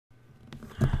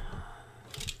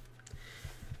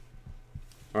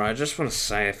Alright, I just want to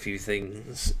say a few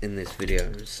things in this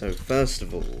video. So first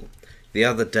of all, the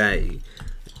other day,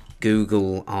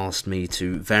 Google asked me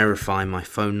to verify my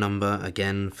phone number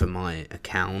again for my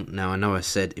account. Now I know I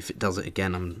said if it does it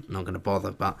again I'm not going to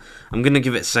bother, but I'm going to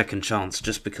give it a second chance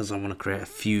just because I want to create a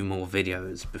few more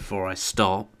videos before I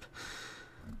stop.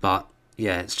 But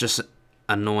yeah, it's just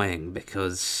annoying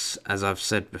because, as I've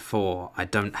said before, I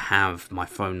don't have my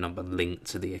phone number linked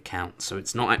to the account, so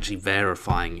it's not actually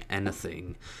verifying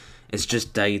anything. It's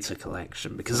just data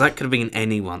collection, because that could have been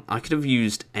anyone. I could have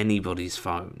used anybody's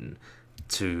phone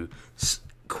to,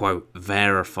 quote,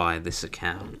 verify this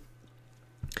account.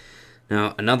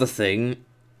 Now, another thing,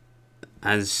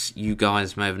 as you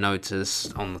guys may have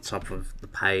noticed on the top of the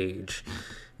page,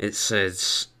 it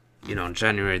says, you know, on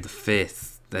January the 5th,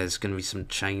 there's going to be some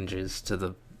changes to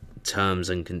the terms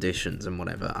and conditions and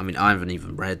whatever. I mean, I haven't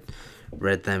even read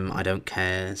them. I don't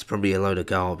care. It's probably a load of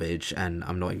garbage, and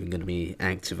I'm not even going to be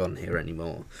active on here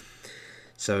anymore.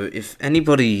 So if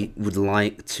anybody would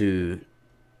like to,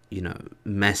 you know,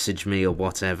 message me or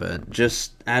whatever,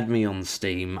 just add me on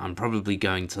Steam. I'm probably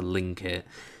going to link it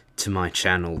to my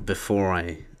channel before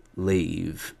I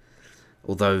leave.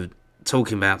 Although,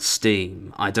 talking about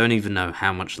Steam, I don't even know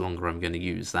how much longer I'm going to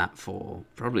use that for.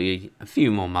 Probably a few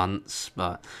more months,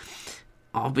 but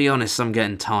I'll be honest, I'm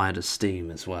getting tired of Steam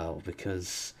as well,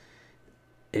 because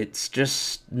it's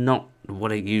just not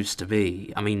what it used to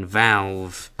be. I mean,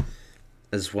 Valve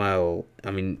as well. I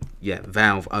mean, yeah,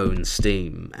 Valve owns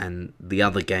Steam, and the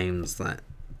other games that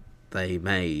they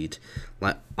made,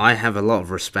 like, I have a lot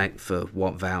of respect for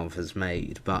what Valve has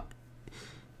made, but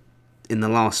in the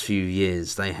last few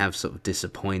years, they have sort of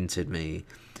disappointed me.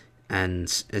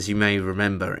 And as you may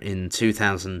remember, in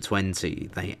 2020,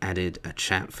 they added a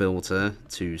chat filter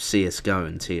to CSGO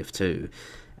and TF2.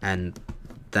 And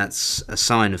that's a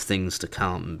sign of things to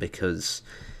come, because,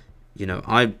 you know,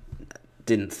 I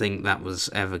didn't think that was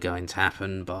ever going to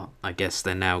happen, but I guess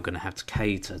they're now going to have to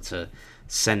cater to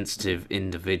sensitive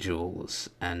individuals,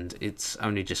 and it's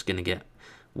only just going to get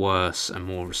worse and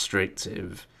more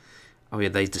restrictive. Oh yeah,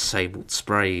 they disabled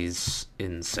sprays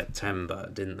in September,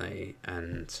 didn't they?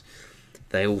 And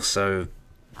they also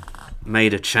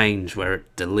made a change where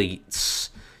it deletes,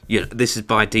 you know, this is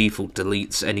by default,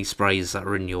 deletes any sprays that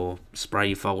are in your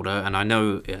spray folder. And I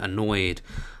know it annoyed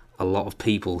a lot of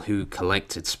people who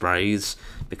collected sprays,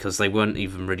 because they weren't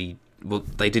even really, well,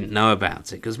 they didn't know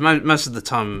about it. Because most of the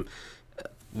time,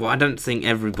 well, I don't think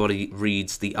everybody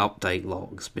reads the update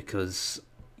logs, because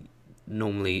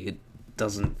normally it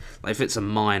doesn't, like, if it's a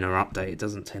minor update, it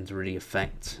doesn't tend to really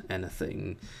affect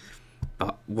anything.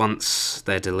 But once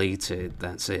they're deleted,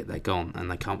 that's it, they're gone, and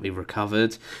they can't be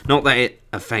recovered. Not that it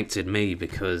affected me,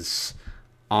 because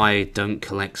I don't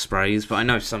collect sprays, but I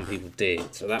know some people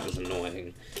did, so that was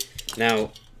annoying.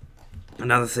 Now,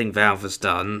 another thing Valve has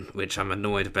done, which I'm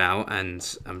annoyed about,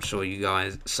 and I'm sure you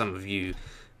guys, some of you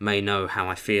may know how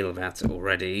I feel about it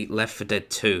already. Left 4 Dead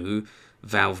 2,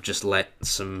 Valve just let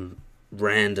some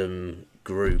random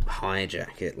group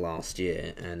hijack it last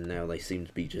year, and now they seem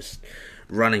to be just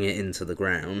running it into the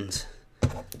ground,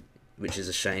 which is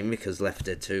a shame, because Left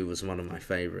 4 Dead 2 was one of my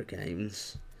favourite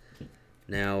games.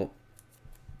 Now,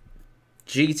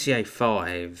 GTA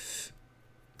 5,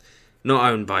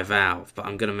 not owned by Valve, but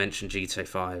I'm going to mention GTA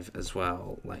 5 as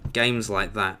well. Like, games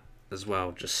like that as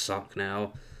well just suck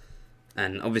now,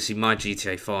 and obviously my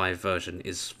GTA 5 version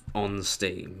is on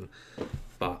Steam,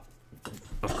 but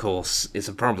of course, it's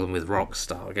a problem with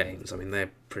Rockstar games. I mean, they're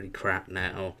pretty crap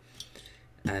now.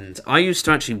 And I used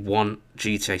to actually want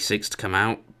GTA 6 to come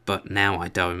out, but now I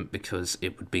don't, because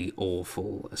it would be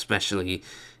awful, especially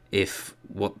if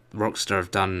what Rockstar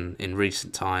have done in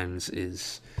recent times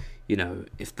is, you know,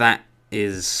 if that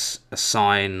is a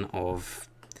sign of,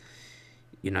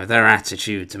 you know, their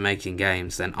attitude to making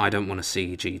games, then I don't want to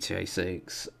see GTA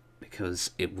 6,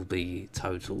 because it will be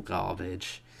total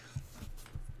garbage.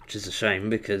 Which is a shame,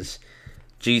 because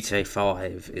GTA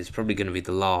 5 is probably going to be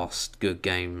the last good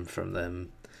game from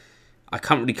them. I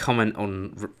can't really comment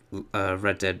on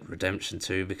Red Dead Redemption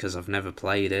 2, because I've never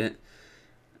played it.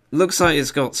 Looks like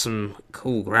it's got some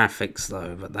cool graphics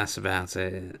though, but that's about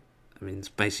it. I mean, it's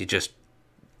basically just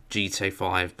GTA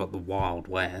 5 but the Wild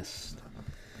West.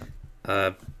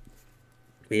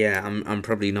 Yeah, I'm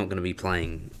probably not going to be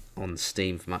playing on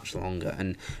Steam for much longer.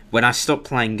 And when I stop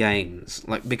playing games,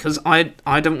 like, because I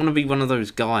don't want to be one of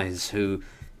those guys who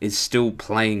is still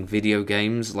playing video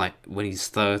games like when he's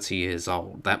 30 years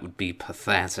old. That would be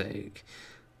pathetic.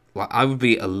 Like, I would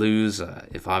be a loser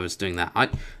if I was doing that. I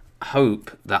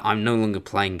hope that I'm no longer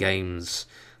playing games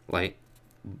like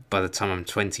by the time I'm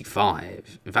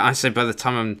 25. In fact, I say by the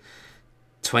time I'm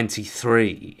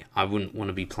 23, I wouldn't want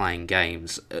to be playing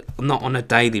games, not on a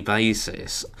daily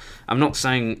basis. I'm not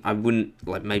saying I wouldn't,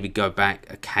 like, maybe go back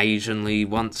occasionally,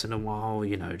 once in a while,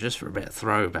 you know, just for a bit of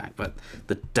throwback, but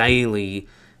the daily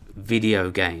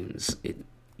video games, it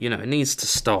needs to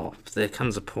stop. There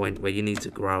comes a point where you need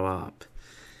to grow up,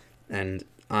 and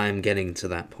I'm getting to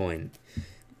that point.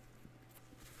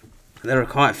 There are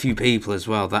quite a few people as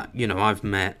well that, I've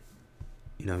met,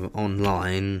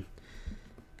 online.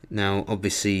 Now,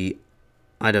 obviously,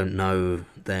 I don't know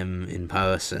them in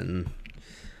person.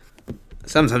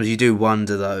 Sometimes you do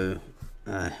wonder, though,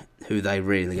 who they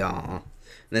really are. And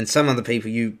then some other people,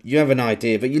 you have an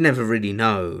idea, but you never really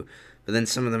know. But then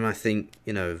some of them, I think,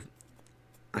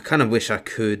 I kind of wish I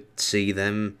could see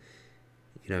them,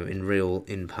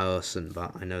 in person.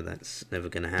 But I know that's never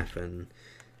going to happen.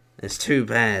 It's too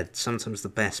bad. Sometimes the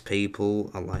best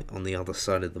people are, like, on the other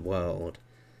side of the world.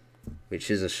 Which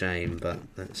is a shame, but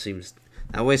that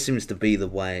always seems to be the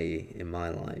way in my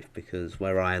life, because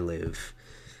where I live,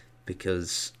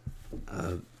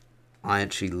 I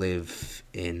actually live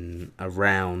in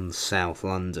around South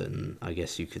London, I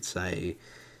guess you could say,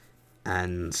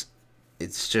 and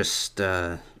it's just,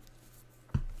 the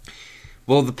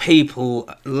people,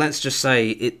 let's just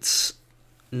say it's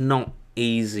not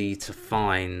easy to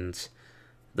find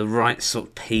the right sort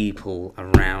of people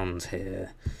around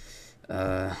here.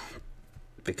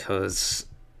 Because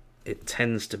it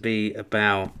tends to be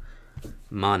about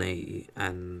money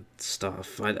and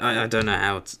stuff. I don't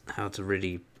know how to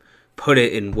really put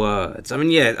it in words. I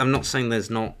mean, yeah, I'm not saying there's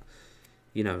not,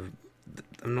 I'm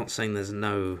not saying there's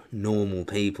no normal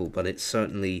people, but it's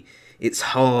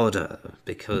harder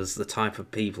because the type of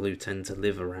people who tend to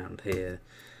live around here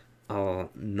are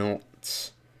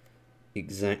not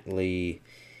exactly,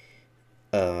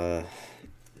 they're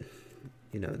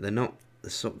not the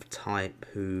sort of type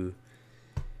who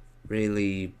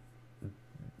really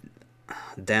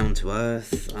down to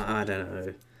earth. I don't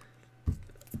know.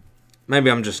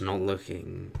 Maybe I'm just not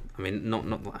looking. I mean, not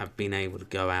that I've been able to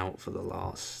go out for the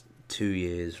last 2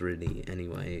 years, really.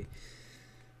 Anyway,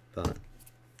 but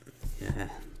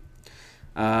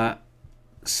yeah.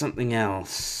 Something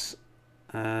else.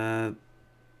 So.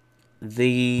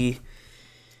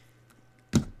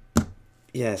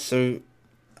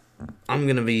 I'm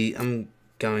going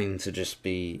to just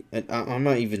be... I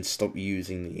might even stop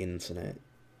using the internet,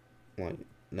 like,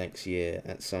 next year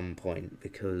at some point,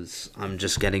 because I'm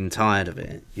just getting tired of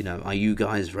it. Are you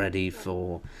guys ready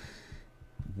for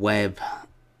web,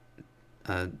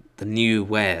 the new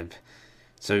web?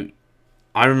 So,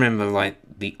 I remember, like,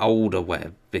 the older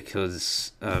web,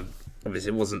 because, obviously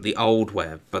it wasn't the old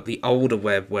web, but the older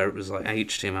web where it was, like,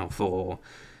 HTML4...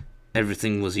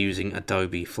 everything was using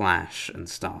Adobe Flash and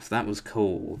stuff. That was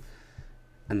cool.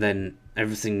 And then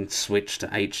everything switched to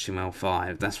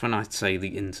HTML5. That's when I'd say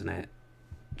the internet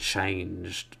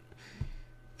changed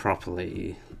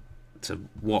properly to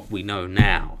what we know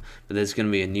now. But there's going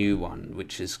to be a new one,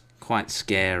 which is quite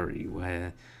scary,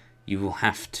 where you will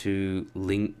have to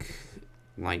link,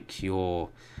 like, your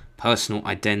personal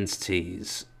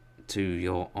identities to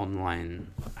your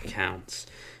online accounts.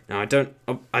 Now, I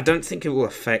don't think it will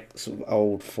affect sort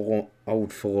of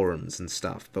old forums and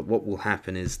stuff, but what will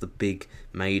happen is the big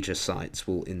major sites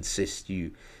will insist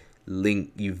you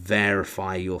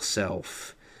verify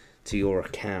yourself to your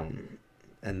account,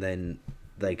 and then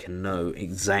they can know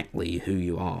exactly who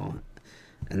you are,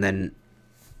 and then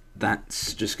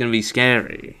that's just going to be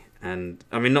scary. And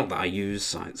I mean, not that I use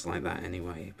sites like that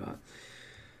anyway, but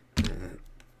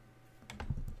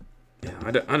yeah,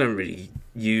 I don't really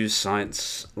use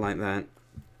sites like that,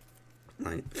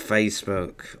 like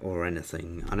Facebook or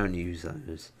anything. I don't use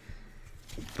those,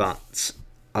 but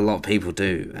a lot of people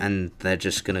do, and they're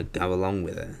just gonna go along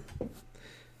with it.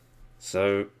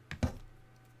 So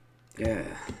yeah,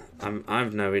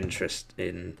 I've no interest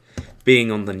in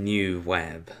being on the new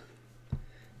web,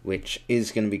 which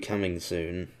is going to be coming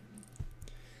soon.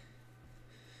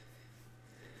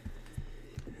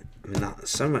 I mean,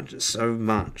 so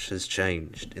much has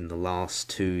changed in the last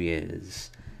 2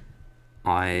 years.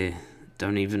 I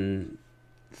don't even,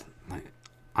 like,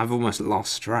 I've almost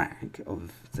lost track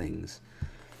of things.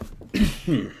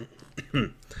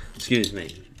 Excuse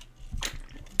me.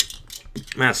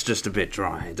 That's just a bit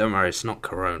dry. Don't worry, it's not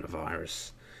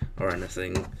coronavirus or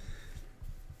anything.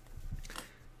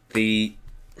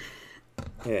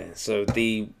 So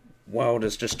the world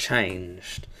has just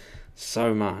changed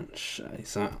so much,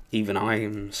 so even I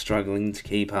am struggling to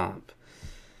keep up,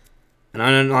 and I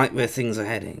don't like where things are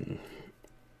heading,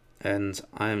 and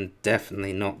I am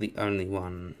definitely not the only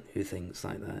one who thinks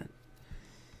like that.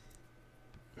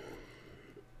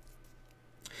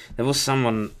 There was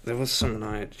someone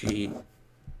I actually,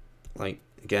 like,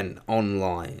 again,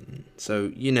 online,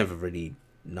 so you never really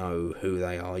know who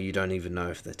they are. You don't even know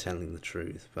if they're telling the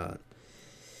truth, but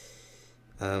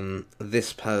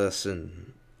this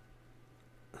person,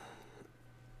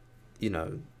 you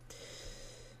know,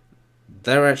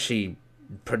 they're actually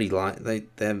pretty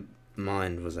their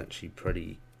mind was actually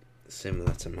pretty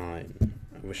similar to mine.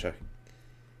 I wish I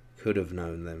could have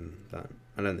known them, but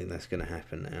I don't think that's going to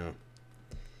happen now.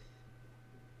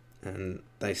 And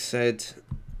they said,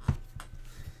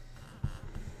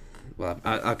 well,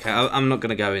 I'm not going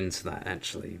to go into that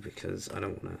actually, because I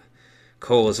don't want to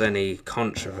cause any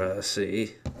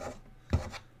controversy,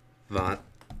 but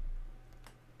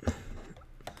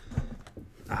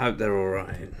I hope they're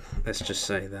alright. Let's just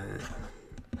say that.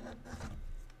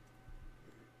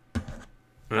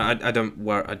 I don't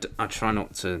worry. I try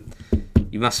not to.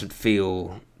 You mustn't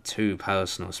feel too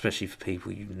personal, especially for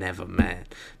people you've never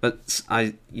met. But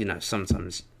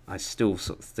sometimes I still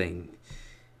sort of think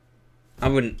I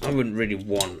wouldn't really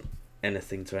want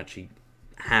anything to actually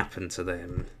happen to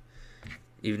them,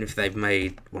 even if they've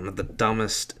made one of the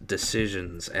dumbest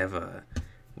decisions ever.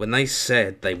 When they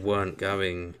said they weren't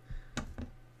going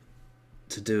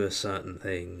to do a certain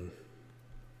thing,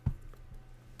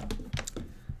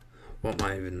 what am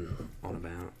I even on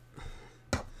about?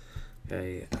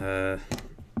 Okay, I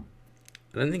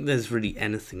don't think there's really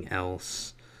anything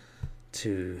else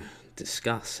to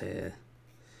discuss here.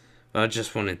 But I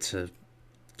just wanted to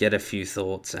get a few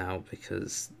thoughts out,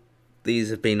 because these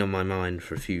have been on my mind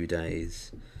for a few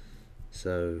days.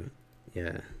 So,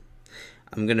 yeah.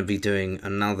 I'm going to be doing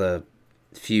another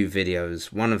few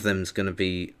videos. One of them's going to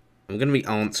be, I'm going to be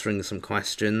answering some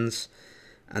questions,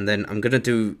 and then I'm going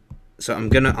to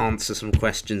answer some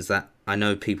questions that I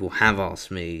know people have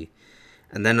asked me,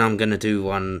 and then I'm going to do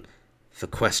one for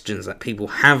questions that people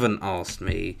haven't asked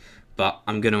me, but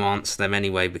I'm going to answer them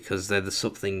anyway, because they're the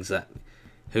sort of things that,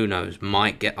 who knows,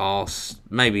 might get asked,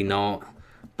 maybe not,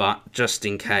 but just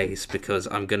in case, because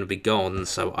I'm going to be gone,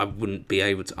 so I wouldn't be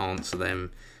able to answer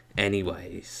them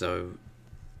anyway, so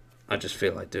I just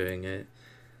feel like doing it.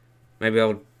 Maybe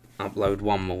I'll upload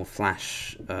one more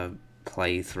Flash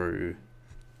playthrough.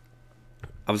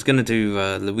 I was going to do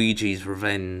Luigi's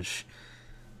Revenge,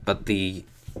 but the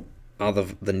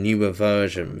newer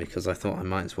version, because I thought I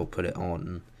might as well put it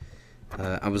on.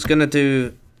 I was going to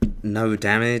do No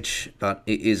Damage, but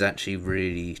it is actually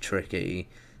really tricky,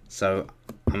 so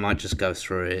I might just go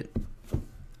through it.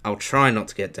 I'll try not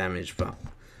to get damaged, but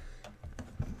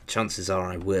chances are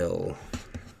I will.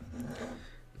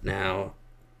 Now,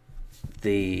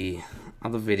 the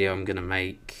other video I'm going to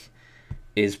make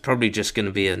is probably just going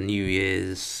to be a New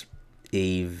Year's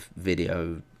Eve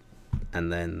video,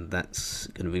 and then that's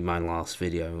going to be my last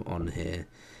video on here.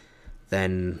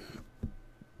 Then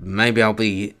maybe I'll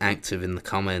be active in the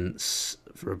comments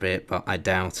for a bit, but I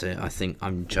doubt it. I think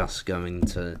I'm just going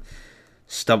to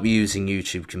stop using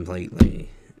YouTube completely.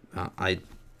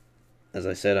 As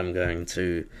I said, I'm going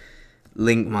to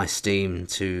link my Steam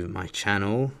to my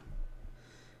channel,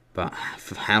 but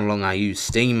for how long I use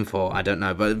Steam for, I don't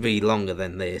know, but it'll be longer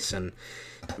than this. And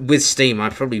with Steam, I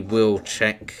probably will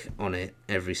check on it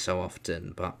every so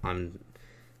often, but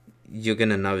you're going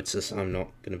to notice I'm not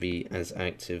going to be as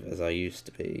active as I used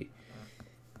to be.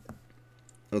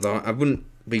 Although I wouldn't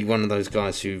be one of those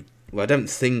guys who, well, I don't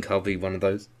think I'll be one of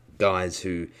those guys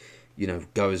who, you know,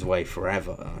 goes away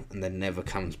forever and then never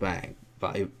comes back.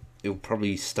 But you'll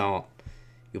probably start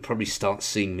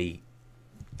seeing me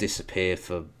disappear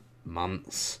for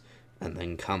months and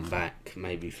then come back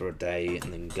maybe for a day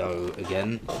and then go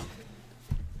again.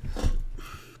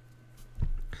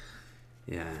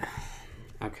 Yeah.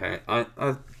 Okay, I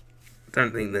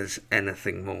don't think there's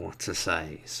anything more to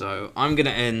say, so I'm going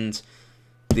to end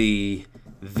the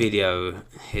video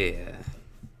here.